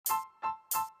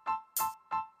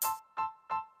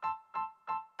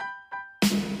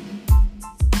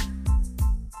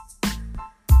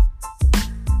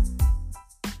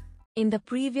In the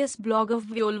previous blog of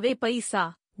Vyolve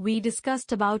Paisa, we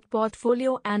discussed about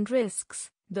portfolio and risks,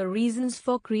 the reasons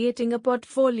for creating a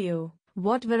portfolio,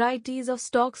 what varieties of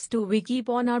stocks do we keep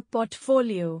on our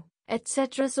portfolio,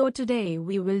 etc. So today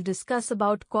we will discuss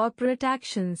about corporate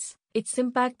actions, its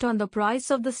impact on the price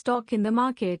of the stock in the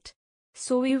market.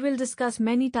 So we will discuss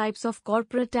many types of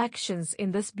corporate actions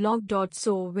in this blog.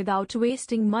 So without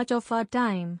wasting much of our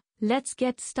time, let's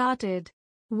get started.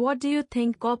 What do you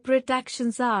think corporate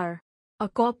actions are? A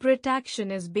corporate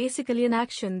action is basically an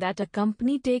action that a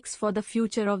company takes for the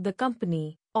future of the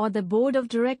company, or the board of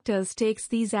directors takes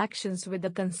these actions with the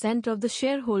consent of the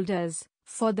shareholders,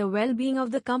 for the well-being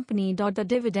of the company. The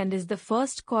dividend is the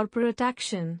first corporate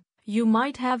action. You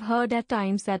might have heard at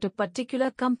times that a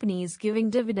particular company is giving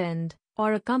dividend,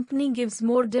 or a company gives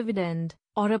more dividend,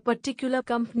 or a particular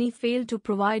company failed to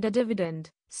provide a dividend.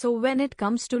 So when it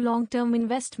comes to long-term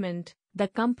investment, the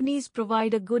companies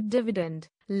provide a good dividend,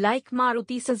 like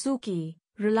Maruti Suzuki,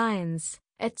 Reliance,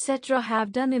 etc.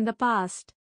 have done in the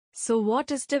past. So what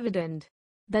is dividend?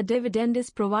 The dividend is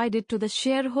provided to the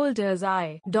shareholders,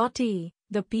 i.e.,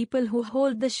 the people who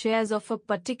hold the shares of a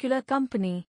particular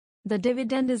company. The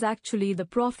dividend is actually the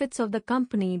profits of the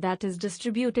company that is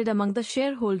distributed among the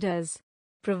shareholders.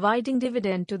 Providing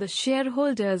dividend to the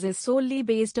shareholders is solely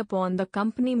based upon the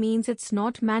company, means it's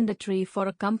not mandatory for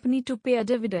a company to pay a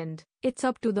dividend, it's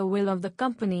up to the will of the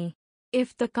company.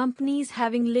 If the company is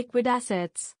having liquid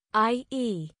assets,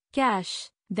 i.e.,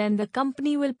 cash, then the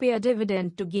company will pay a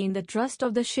dividend to gain the trust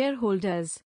of the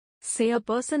shareholders. Say a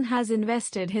person has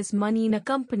invested his money in a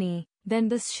company, then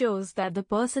this shows that the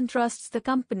person trusts the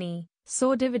company,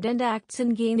 so dividend acts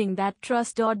in gaining that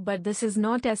trust. But this is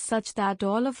not as such that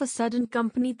all of a sudden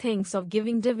company thinks of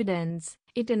giving dividends.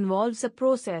 It involves a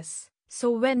process.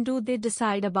 So when do they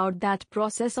decide about that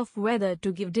process of whether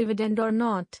to give dividend or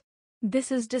not?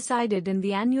 This is decided in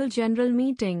the annual general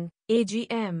meeting,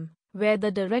 AGM, where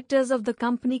the directors of the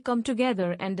company come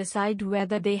together and decide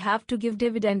whether they have to give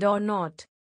dividend or not.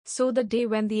 So the day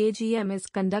when the AGM is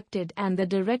conducted and the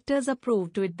directors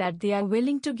approve to it that they are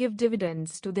willing to give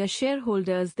dividends to their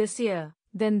shareholders this year,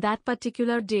 then that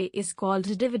particular day is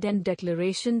called dividend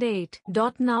declaration date.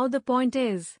 Now the point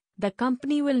is, the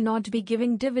company will not be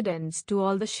giving dividends to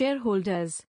all the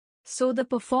shareholders. So the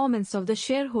performance of the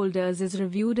shareholders is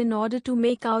reviewed in order to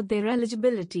make out their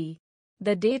eligibility.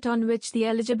 The date on which the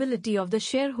eligibility of the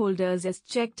shareholders is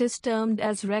checked is termed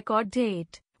as record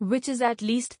date, which is at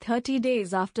least 30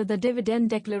 days after the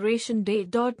dividend declaration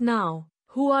date. Now,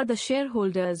 who are the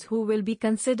shareholders who will be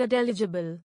considered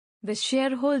eligible? The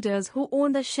shareholders who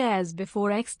own the shares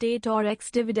before X date or X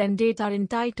dividend date are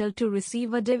entitled to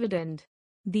receive a dividend.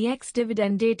 The X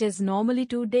dividend date is normally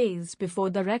 2 days before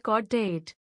the record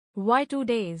date. Why 2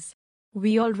 days?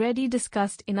 We already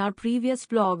discussed in our previous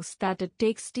blogs that it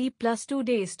takes T plus 2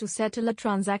 days to settle a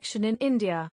transaction in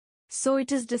India. So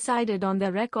it is decided on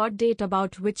the record date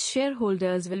about which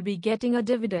shareholders will be getting a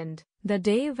dividend. The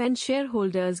day when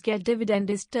shareholders get dividend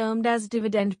is termed as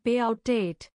dividend payout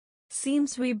date.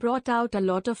 Seems we brought out a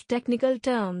lot of technical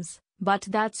terms, but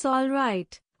that's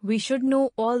alright. We should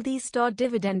know all these.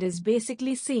 Dividend is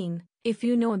basically seen if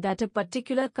you know that a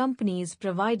particular company is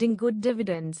providing good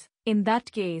dividends. In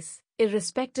that case,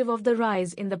 irrespective of the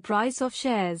rise in the price of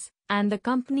shares, and the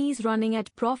company is running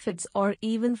at profits or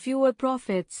even fewer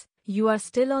profits, you are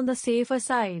still on the safer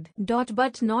side.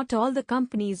 But not all the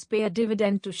companies pay a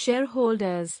dividend to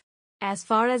shareholders. As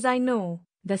far as I know,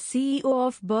 the CEO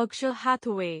of Berkshire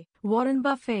Hathaway, Warren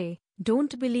Buffett,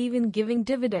 don't believe in giving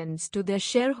dividends to their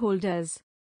shareholders.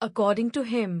 According to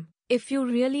him, if you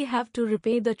really have to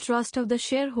repay the trust of the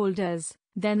shareholders,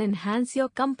 then enhance your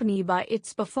company by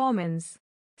its performance.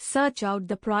 Search out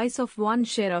the price of one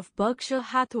share of Berkshire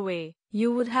Hathaway.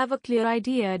 You would have a clear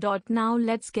idea. Now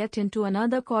let's get into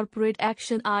another corporate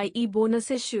action, i.e.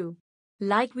 bonus issue.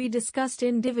 Like we discussed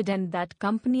in dividend, that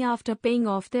company after paying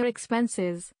off their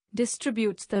expenses,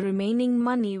 distributes the remaining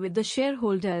money with the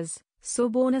shareholders. So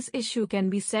bonus issue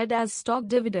can be said as stock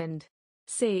dividend.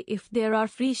 Say if there are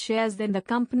free shares, then the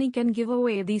company can give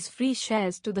away these free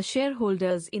shares to the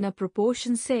shareholders in a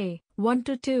proportion, say 1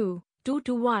 to 2, 2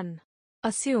 to 1.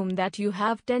 Assume that you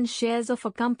have 10 shares of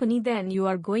a company, then you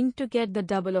are going to get the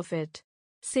double of it.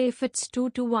 Say if it's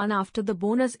 2 to 1 after the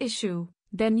bonus issue,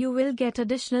 then you will get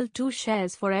additional 2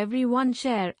 shares for every 1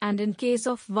 share, and in case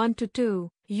of 1 to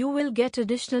 2, you will get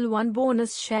additional 1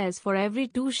 bonus shares for every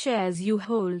 2 shares you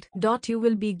hold. You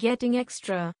will be getting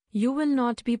extra. You will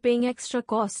not be paying extra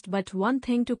cost, but one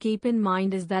thing to keep in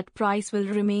mind is that price will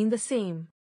remain the same.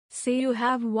 Say you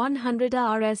have 100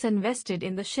 Rs invested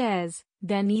in the shares,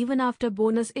 then even after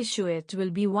bonus issue it will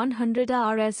be 100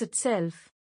 Rs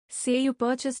itself. Say you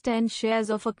purchase 10 shares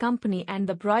of a company and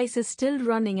the price is still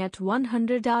running at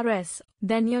 100 Rs,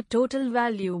 then your total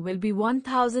value will be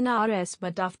 1000 Rs,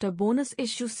 but after bonus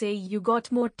issue say you got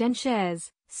more 10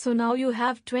 shares, so now you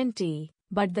have 20,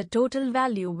 but the total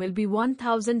value will be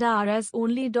 1000 Rs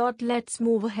only. Let's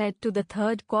move ahead to the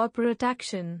third corporate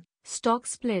action, stock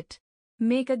split.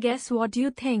 Make a guess what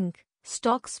you think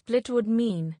stock split would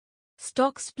mean.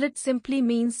 Stock split simply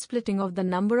means splitting of the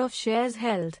number of shares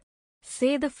held.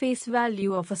 Say the face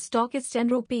value of a stock is 10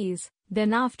 rupees,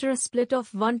 then after a split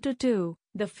of 1 to 2,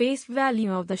 the face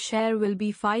value of the share will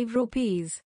be 5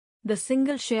 rupees. The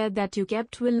single share that you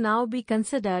kept will now be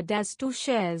considered as 2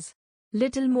 shares.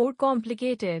 Little more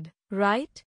complicated,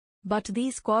 right? But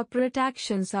these corporate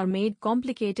actions are made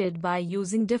complicated by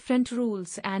using different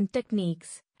rules and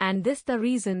techniques, and this the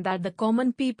reason that the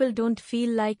common people don't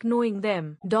feel like knowing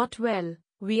them. Well,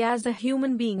 we as a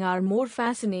human being are more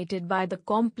fascinated by the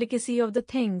complicacy of the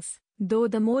things, though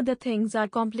the more the things are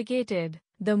complicated,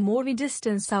 the more we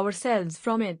distance ourselves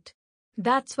from it.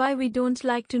 That's why we don't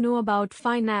like to know about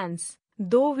finance,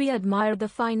 though we admire the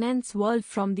finance world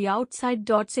from the outside.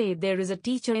 Say there is a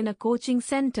teacher in a coaching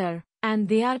center, and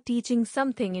they are teaching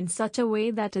something in such a way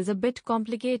that is a bit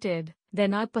complicated,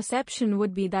 then our perception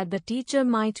would be that the teacher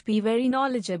might be very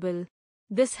knowledgeable.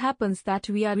 This happens that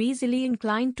we are easily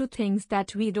inclined to things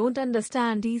that we don't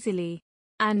understand easily.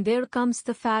 And there comes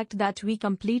the fact that we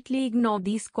completely ignore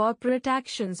these corporate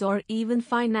actions or even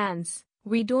finance.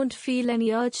 We don't feel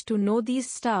any urge to know these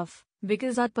stuff,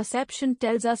 because our perception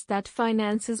tells us that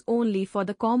finance is only for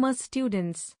the commerce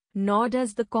students, nor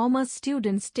does the commerce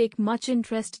students take much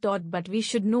interest. But we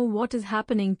should know what is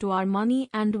happening to our money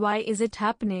and why is it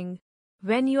happening.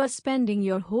 When you are spending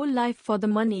your whole life for the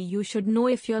money, you should know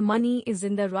if your money is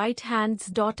in the right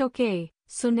hands. Okay,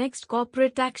 so next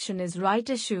corporate action is right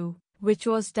issue, which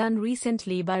was done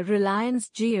recently by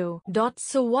Reliance Jio.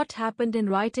 So what happened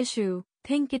in right issue?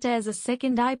 Think it as a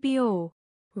second IPO.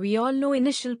 We all know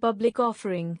initial public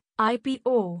offering,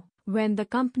 IPO, when the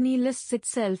company lists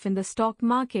itself in the stock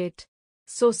market.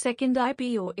 So second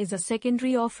IPO is a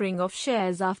secondary offering of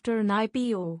shares after an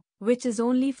IPO, which is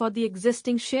only for the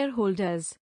existing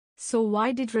shareholders. So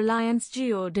why did Reliance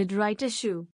Jio did right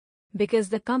issue? Because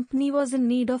the company was in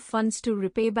need of funds to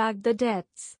repay back the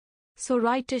debts. So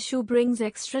right issue brings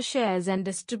extra shares and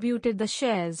distributed the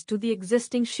shares to the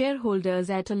existing shareholders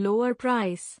at a lower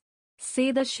price.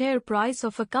 Say the share price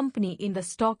of a company in the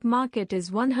stock market is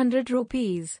 100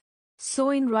 rupees.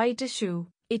 So in right issue,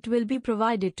 it will be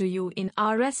provided to you in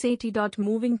Rs 80.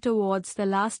 Moving towards the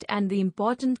last and the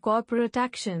important corporate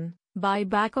action,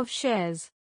 buyback of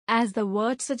shares. As the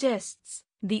word suggests,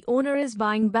 the owner is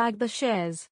buying back the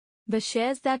shares. The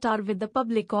shares that are with the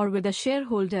public or with the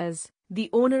shareholders, the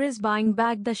owner is buying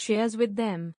back the shares with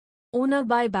them. Owner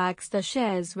buybacks the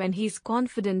shares when he is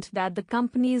confident that the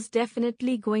company is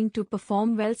definitely going to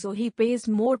perform well, so he pays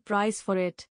more price for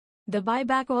it. The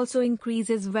buyback also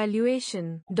increases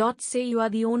valuation. Say you are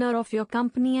the owner of your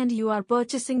company and you are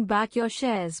purchasing back your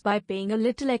shares by paying a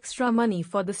little extra money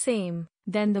for the same,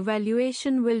 then the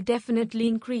valuation will definitely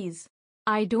increase.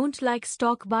 I don't like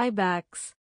stock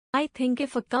buybacks. I think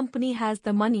if a company has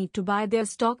the money to buy their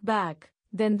stock back,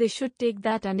 then they should take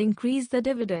that and increase the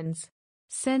dividends.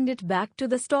 Send it back to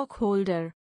the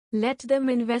stockholder. Let them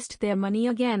invest their money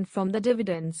again from the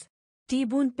dividends.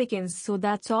 T-Boone Pickens. So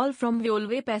that's all from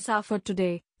Vyolve Paisa for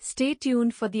today. Stay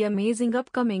tuned for the amazing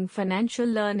upcoming financial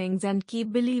learnings and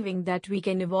keep believing that we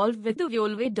can evolve with the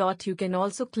Vyolve. You can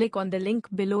also click on the link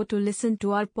below to listen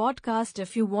to our podcast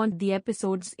if you want the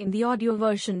episodes in the audio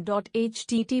version.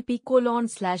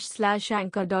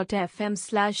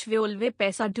 http://anchor.fm/Vyolve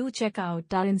Paisa. Do check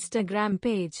out our Instagram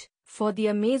page for the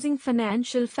amazing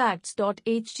financial facts.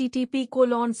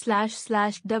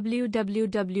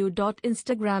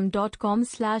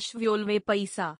 http://www.instagram.com/Vyolve Paisa.